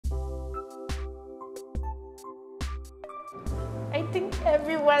I think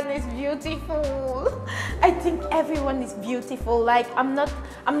everyone is beautiful. I think everyone is beautiful. Like I'm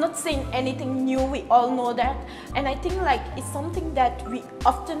not saying anything new. We all know that, and I think like it's something that we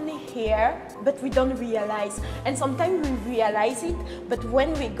often hear, but we don't realize. And sometimes we realize it, but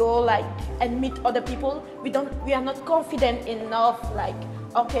when we go like and meet other people, we are not confident enough. Like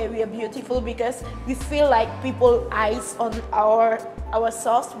okay, we are beautiful because we feel like people eyes on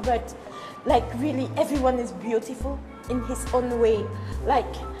ourselves, but like really everyone is beautiful in his own way.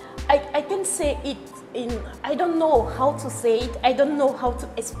 Like I can say it in, I don't know how to say it, I don't know how to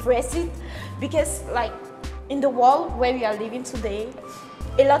express it, because like in the world where we are living today,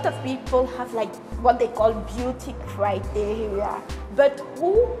 a lot of people have like what they call beauty criteria, but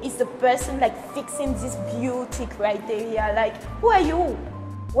who is the person like fixing this beauty criteria? Like who are you?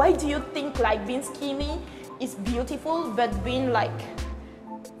 Why do you think like being skinny is beautiful, but being like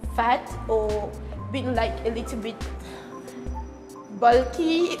fat or being like a little bit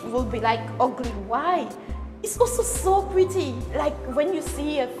bulky will be like ugly? Why? It's also so pretty. Like when you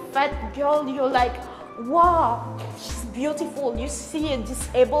see a fat girl, you're like, wow, she's beautiful. You see a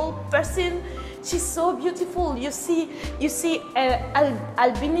disabled person, she's so beautiful. You see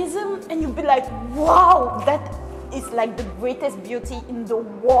albinism, and you'll be like, wow, that is like the greatest beauty in the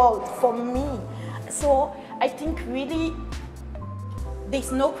world for me. So I think really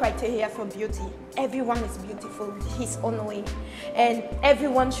there's no criteria for beauty. Everyone is beautiful his own way, and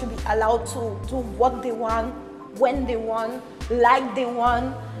everyone should be allowed to do what they want, when they want, like they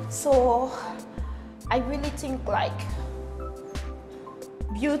want. So I really think like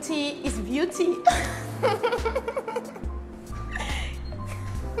beauty is beauty.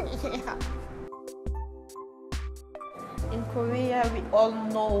 Yeah. In Korea, we all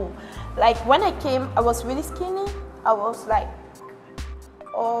know, like when I came, I was really skinny. I was like,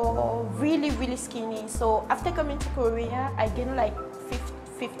 oh, really, really skinny. So after coming to Korea, I gained like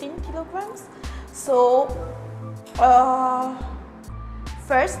 15 kilograms. So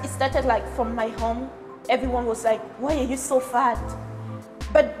first it started like from my home. Everyone was like, why are you so fat?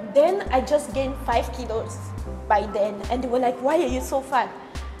 But then I just gained 5 kilos by then, and they were like, why are you so fat?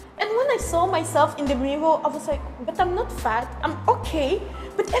 And when I saw myself in the mirror, I was like, but I'm not fat, I'm okay.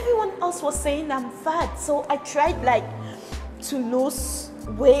 But everyone else was saying I'm fat. So I tried like to lose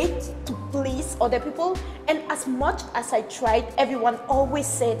weight to please other people, and as much as I tried, everyone always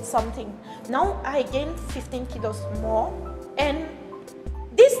said something. Now I gained 15 kilos more, and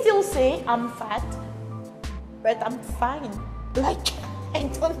they still say I'm fat, but I'm fine. Like I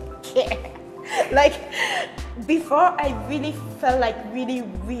don't care. Like before, I really felt like really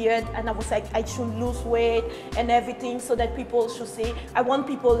weird, and I was like, I should lose weight and everything so that people should say, I want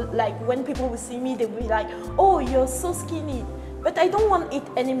people, like when people will see me, they will be like, oh, you're so skinny. But I don't want it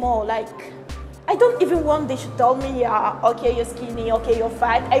anymore. Like I don't even want they should tell me, yeah, okay, you're skinny, okay, you're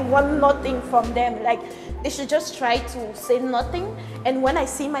fat. I want nothing from them. Like they should just try to say nothing. And when I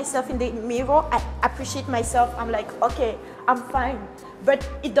see myself in the mirror, I appreciate myself. I'm like, okay, I'm fine. But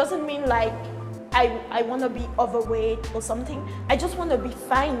it doesn't mean like I want to be overweight or something. I just want to be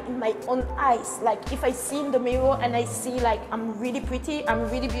fine in my own eyes. Like if I see in the mirror and I see like I'm really pretty, I'm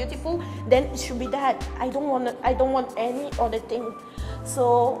really beautiful, then it should be that. I don't want any other thing.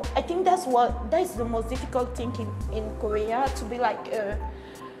 So I think that is the most difficult thing in Korea, to be like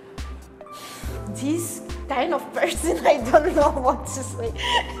this kind of person. I don't know what to say.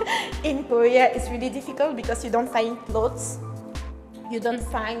 In Korea, it's really difficult because you don't find clothes. You don't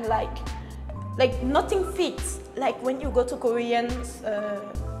find like nothing fits. Like when you go to Korean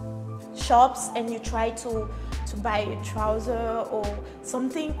shops and you try to buy a trouser or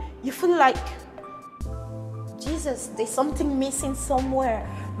something, you feel like, Jesus, there's something missing somewhere.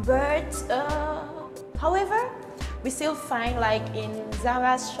 But however, we still find like in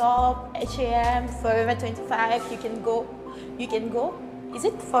Zara's shop, H&M, Forever 25, you can go. Is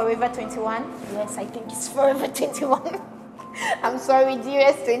it Forever 21? Yes, I think it's Forever 21. I'm sorry,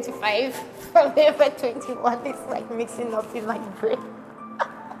 dearest 25, Forever 21 is like mixing up in my brain.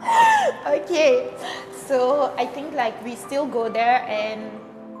 Okay, so I think like we still go there and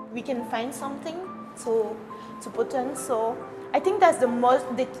we can find something to put on. So I think that's the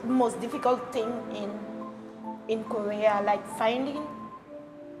most difficult thing in Korea, like finding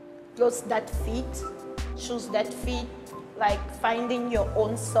clothes that fit, shoes that fit, like finding your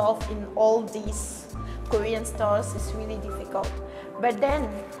own self in all these Korean stores is really difficult. But then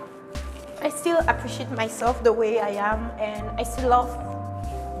I still appreciate myself the way I am, and I still love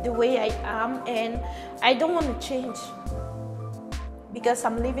the way I am, and I don't want to change because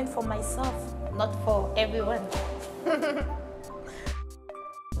I'm living for myself, not for everyone.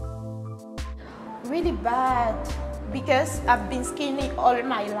 Really bad because I've been skinny all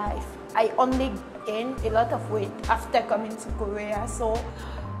my life. I only gained a lot of weight after coming to Korea. So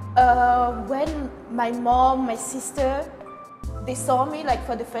when my mom, my sister, they saw me like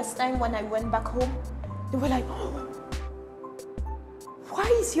for the first time when I went back home, they were like, oh, why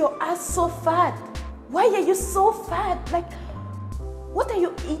is your ass so fat? Why are you so fat? Like, what are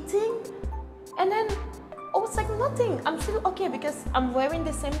you eating? And then I was like, nothing. I'm still okay because I'm wearing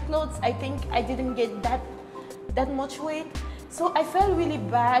the same clothes. I think I didn't get that much weight. So I felt really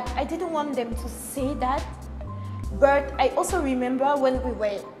bad. I didn't want them to say that. But I also remember when we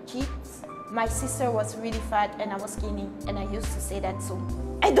were kids, my sister was really fat and I was skinny, and I used to say that too.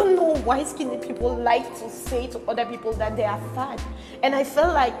 I don't know why skinny people like to say to other people that they are fat. And I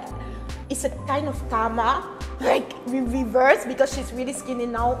felt like it's a kind of karma, like we reverse, because she's really skinny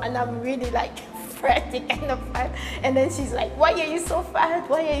now and I'm really like pretty kind of fat. And then she's like, why are you so fat?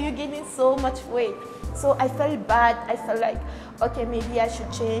 Why are you gaining so much weight? So I felt bad. I felt like, okay, maybe I should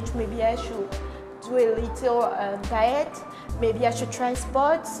change. Maybe I should do a little diet. Maybe I should try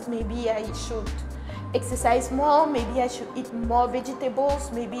sports. Maybe I should exercise more. Maybe I should eat more vegetables.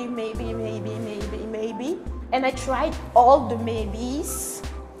 Maybe. And I tried all the maybes.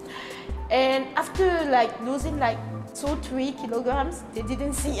 And after like losing like 2-3 kilograms, they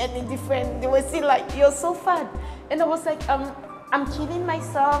didn't see any difference. They were still like, you're so fat. And I was like, I'm killing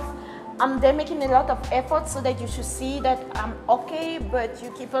myself. They're making a lot of effort so that you should see that I'm okay, but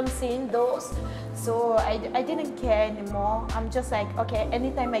you keep on seeing those. So I didn't care anymore. I'm just like, okay,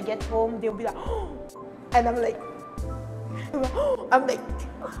 anytime I get home, they'll be like, oh. And I'm like,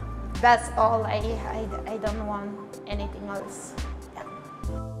 that's all. I don't want anything else. Yeah.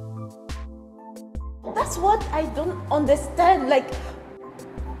 That's what I don't understand. Like,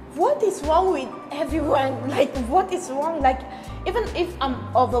 what is wrong with everyone? Like, what is wrong? Like, even if I'm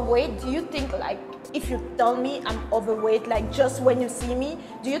overweight, do you think like, if you tell me I'm overweight, like just when you see me,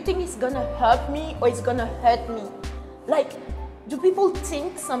 do you think it's gonna help me or it's gonna hurt me? Like, do people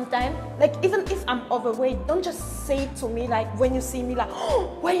think sometimes, like even if I'm overweight, don't just say to me like when you see me like,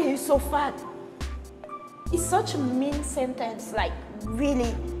 oh, why are you so fat? It's such a mean sentence, like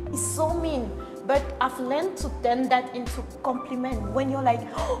really, it's so mean. But I've learned to turn that into compliment. When you're like,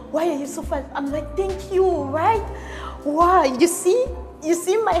 oh, why are you so fat? I'm like, thank you, right? Wow, you see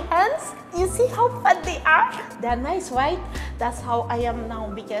my hands? You see how fat they are? They're nice, right? That's how I am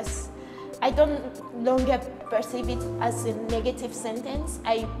now, because I don't longer perceive it as a negative sentence.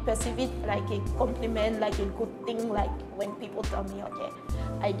 I perceive it like a compliment, like a good thing. Like when people tell me, okay,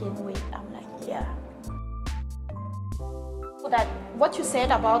 I gain weight, I'm like, yeah. That what you said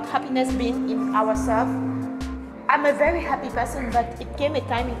about happiness being in ourselves, I'm a very happy person, but it came a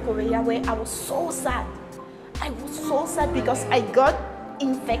time in Korea where I was so sad. I was so sad because I got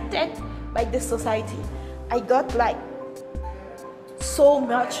infected by the society. I got like so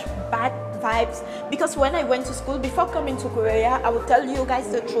much bad vibes, because when I went to school, before coming to Korea, I will tell you guys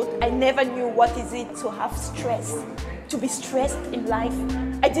the truth, I never knew what is it to have stress, to be stressed in life.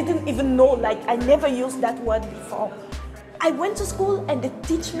 I didn't even know, like I never used that word before. I went to school and they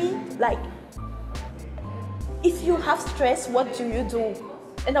teach me like, if you have stress, what do you do?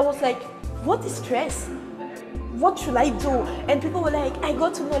 And I was like, what is stress? What should I do? And people were like, I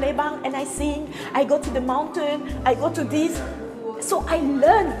go to Nolebang and I sing, I go to the mountain, I go to this. So I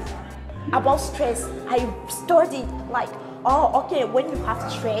learned about stress. I studied like, oh, okay, when you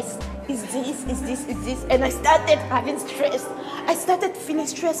have stress, is this, is this, is this. And I started having stress. I started feeling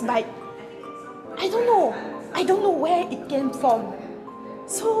stressed by, I don't know where it came from.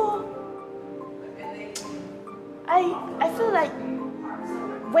 So I feel like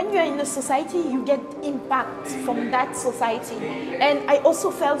when you're in a society, you get impact from that society. And I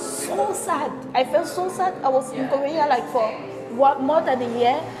also felt so sad. I felt so sad. I was in Korea like for more than a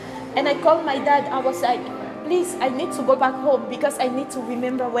year. And I called my dad. I was like, please, I need to go back home because I need to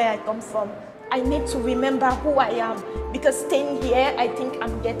remember where I come from. I need to remember who I am, because staying here, I think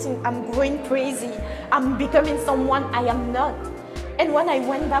I'm going crazy. I'm becoming someone I am not. And when I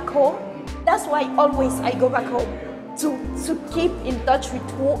went back home, that's why always I go back home, to keep in touch with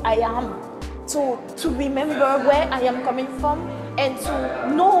who I am, to remember where I am coming from, and to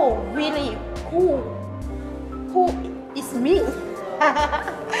know really who is me.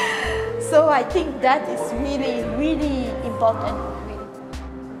 So I think that is really, really important.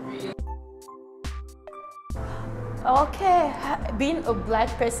 Okay, being a black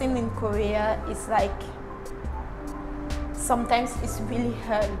person in Korea is like, sometimes it's really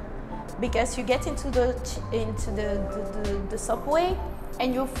hard, because you get into the subway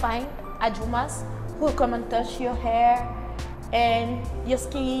and you find ajumas who will come and touch your hair and your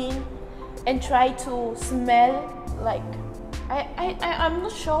skin and try to smell Like, I'm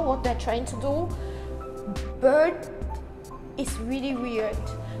not sure what they're trying to do, but it's really weird.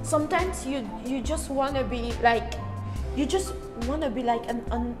 Sometimes you just want to be like,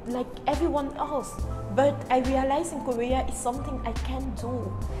 like everyone else. But I realize in Korea it's something I can't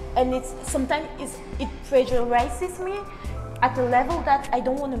do, and sometimes it pressurizes me at a level that I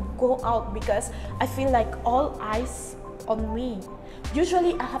don't want to go out because I feel like all eyes on me.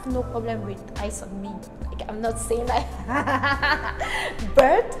 Usually I have no problem with eyes on me. Like, I'm not saying that,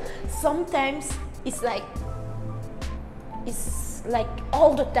 but sometimes it's like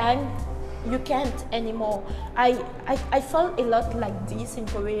all the time you can't anymore. I felt a lot like this in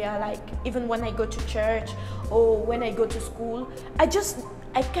Korea, like even when I go to church or when I go to school, I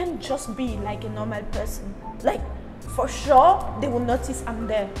can't just be like a normal person. Like, for sure they will notice I'm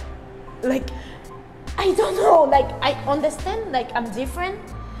there. Like, I don't know, like I understand like I'm different,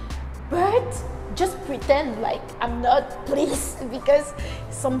 but just pretend like I'm not, please, because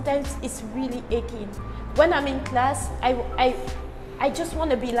sometimes it's really aching. When I'm in class, I just want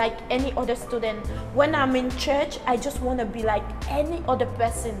to be like any other student. When I'm in church, I just want to be like any other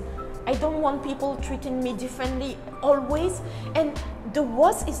person. I don't want people treating me differently always. And the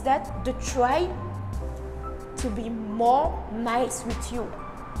worst is that they try to be more nice with you.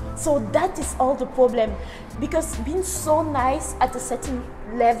 So that is all the problem. Because being so nice at a certain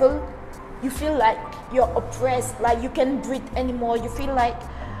level, you feel like you're oppressed, like you can't breathe anymore. You feel like,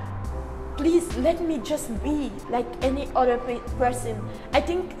 please let me just be like any other person. I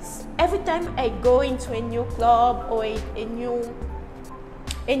think every time I go into a new club or a new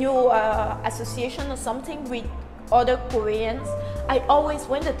association or something with other Koreans, I always,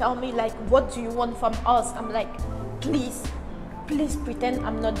 when they tell me like, what do you want from us, I'm like, please pretend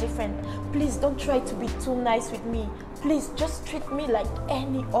I'm not different. Please don't try to be too nice with me. Please just treat me like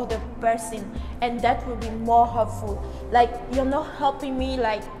any other person, and that will be more helpful. Like, you're not helping me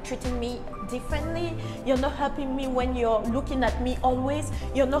like treating me differently. You're not helping me when you're looking at me always.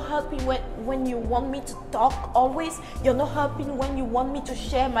 You're not helping when you want me to talk always. You're not helping when you want me to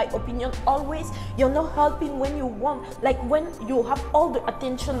share my opinion always. You're not helping when you want, like when you have all the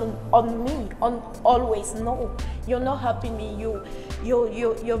attention on me, on always. No, you're not helping me.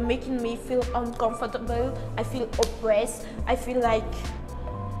 You're making me feel uncomfortable. I feel oppressed. I feel like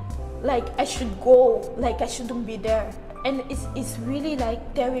I should go, like I shouldn't be there. And it's really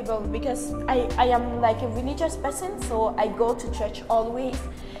like terrible, because I am like a religious person, so I go to church always.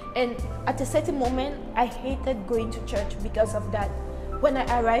 And at a certain moment, I hated going to church because of that. When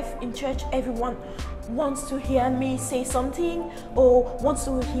I arrive in church, everyone wants to hear me say something, or wants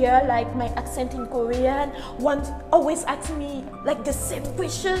to hear like my accent in Korean, always asks me like the same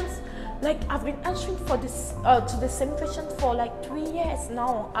questions. Like, I've been answering for this to the same question for like 3 years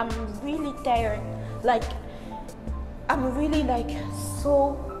now. I'm really tired. Like, I'm really like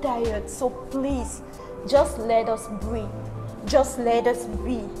so tired. So please, just let us breathe. Just let us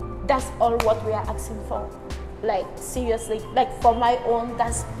be. That's all what we are asking for. Like, seriously, like for my own,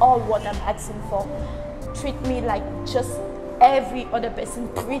 that's all what I'm asking for. Treat me like just every other person.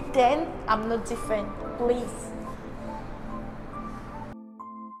 Pretend I'm not different, please.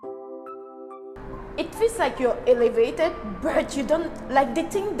 It feels like you're elevated, but you don't, like, they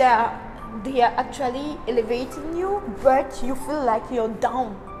think they are actually elevating you, but you feel like you're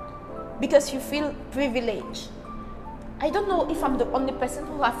down because you feel privileged. I don't know if I'm the only person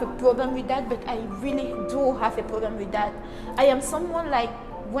who have a problem with that, but I really do have a problem with that. I am someone like,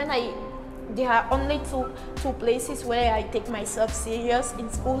 there are only two places where I take myself serious,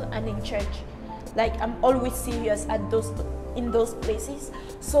 in school and in church. Like, I'm always serious in those places.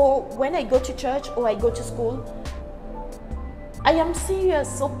 So when I go to church or I go to school, I am serious.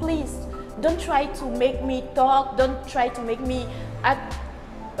 So please, don't try to make me talk. Don't try to make me act,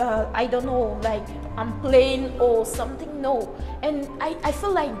 I don't know, like I'm playing or something. No. And I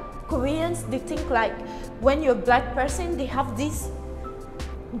feel like Koreans, they think like when you're a black person, they have this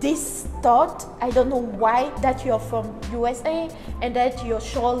thought, I don't know why, that you're from USA and that you're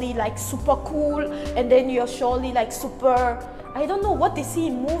surely like super cool, and then you're surely like super, I don't know what they see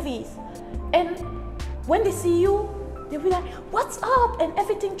in movies. And when they see you, they'll be like, what's up, and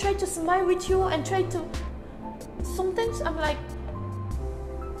everything, try to smile with you and try to, sometimes I'm like,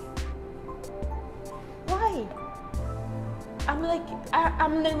 why? I'm like,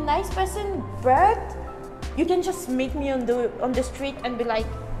 I'm a nice person, but you can just meet me on the street and be like,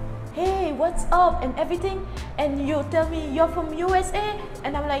 hey, what's up, and everything, and you tell me you're from USA,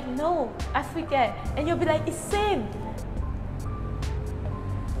 and I'm like, no, Africa, and you'll be like, it's same.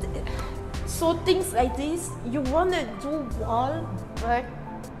 So things like this, you wanna do well, but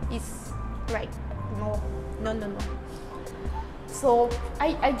it's right. No, no, no, no. So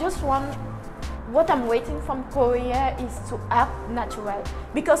I just want, what I'm waiting from Korea is to act natural,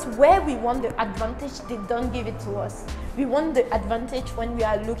 because where we want the advantage, they don't give it to us. We want the advantage when we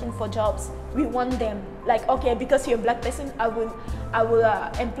are looking for jobs. We want them like, okay, because you're a black person, I will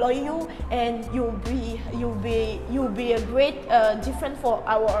employ you, and you'll be a great different for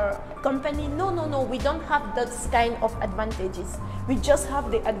our company. No, no, no. We don't have those kind of advantages. We just have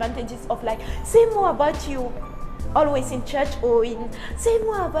the advantages of like, say more about you. Always in church or in, say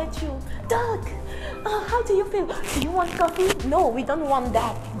more about you. Doug, how do you feel? Do you want coffee? No, we don't want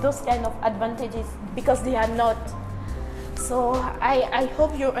that. Those kind of advantages, because they are not. So I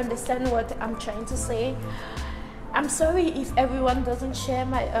hope you understand what I'm trying to say. I'm sorry if everyone doesn't share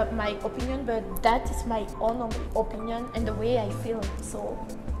my opinion, but that is my own opinion and the way I feel. So,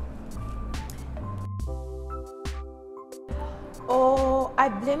 I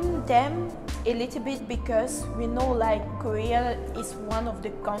blame them a little bit, because we know like Korea is one of the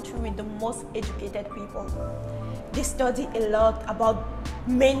countries with the most educated people. They study a lot about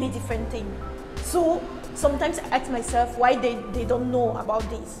many different things. So sometimes I ask myself why they don't know about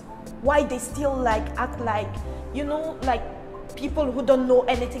this. Why they still like act like, you know, like people who don't know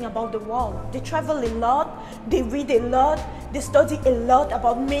anything about the world. They travel a lot, they read a lot, they study a lot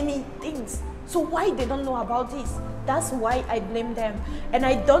about many things. So why they don't know about this? That's why I blame them. And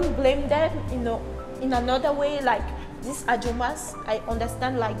I don't blame them, you know, in another way, like these ajumas, I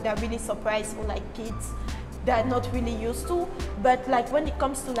understand like they're really surprised, or like kids, they're not really used to. But like when it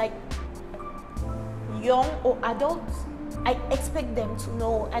comes to like young or adults, I expect them to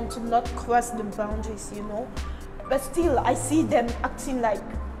know and to not cross the boundaries, you know. But still, I see them acting like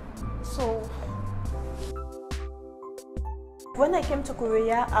so. When I came to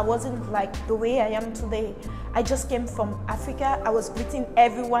Korea, I wasn't like the way I am today. I just came from Africa. I was greeting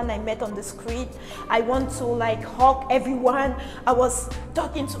everyone I met on the street. I want to like hug everyone. I was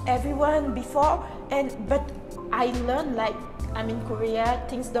talking to everyone before, but I learned like I'm in Korea,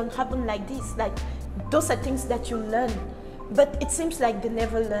 things don't happen like this. Like those are things that you learn, but it seems like they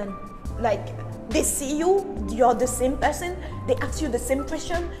never learn. Like they see you, you're the same person, they ask you the same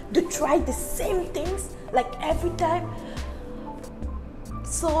question, they try the same things like every time.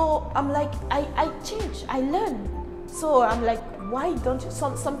 So I'm like, I change, I learn. So I'm like, why don't you?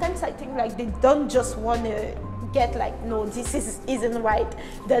 Sometimes I think like they don't just want to get like, no, this isn't right.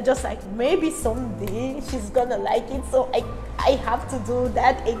 They're just like, maybe someday she's gonna like it. So I have to do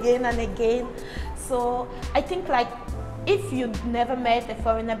that again and again. So I think like, if you never met a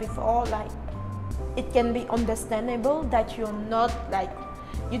foreigner before, like it can be understandable that you're not like,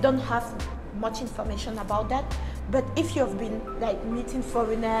 you don't have much information about that. But if you've been like meeting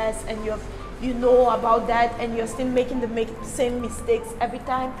foreigners and you know about that, and you're still making the same mistakes every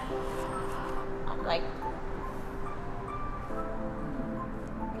time, I'm like,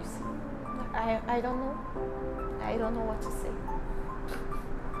 you see, I don't know. I don't know what to say.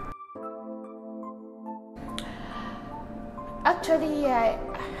 Actually,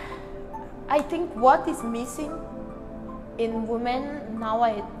 I think what is missing in women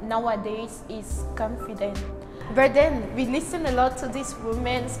nowadays is confidence. But then we listen a lot to these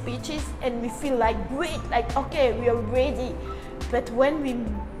women's speeches and we feel like great, like okay, we are ready. But when we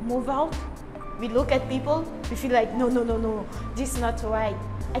move out, we look at people, we feel like no, this is not right.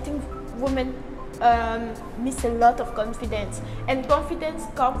 I think women miss a lot of confidence, and confidence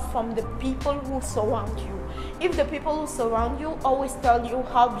comes from the people who surround you. If the people who surround you always tell you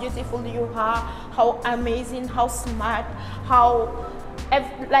how beautiful you are, how amazing, how smart, how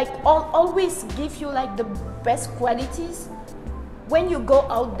like always give you like the best qualities, when you go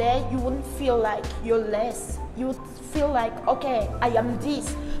out there you wouldn't feel like you're less. You would feel like, okay, I am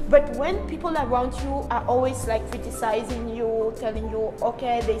this. But when people around you are always like criticizing you, telling you,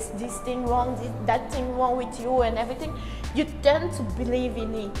 okay, there's this thing wrong, that thing wrong with you and everything, you tend to believe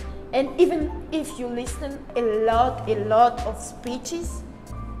in it. And even if you listen a lot of speeches,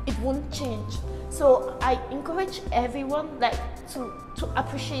 it won't change. So I encourage everyone like to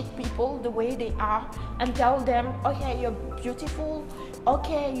appreciate people the way they are, and tell them, okay, you're beautiful,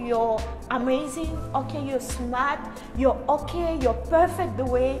 okay, you're amazing, okay, you're smart, you're okay, you're perfect the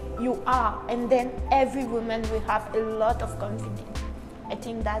way you are. And then every woman will have a lot of confidence. I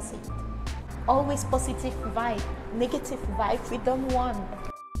think that's it. Always positive vibe, negative vibe, we don't want.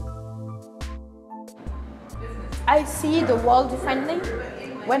 I see the world differently.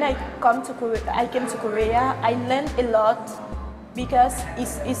 When I came to Korea, I learned a lot, because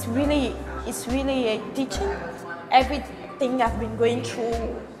it's really a teaching. Everything I've been going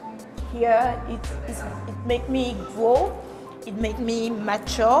through here, it made me grow, it made me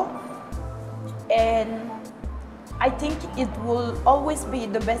mature, and I think it will always be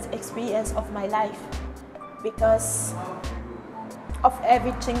the best experience of my life because of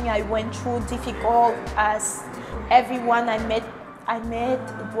everything I went through, difficult as everyone I met,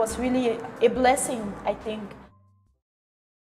 it was really a blessing, I think.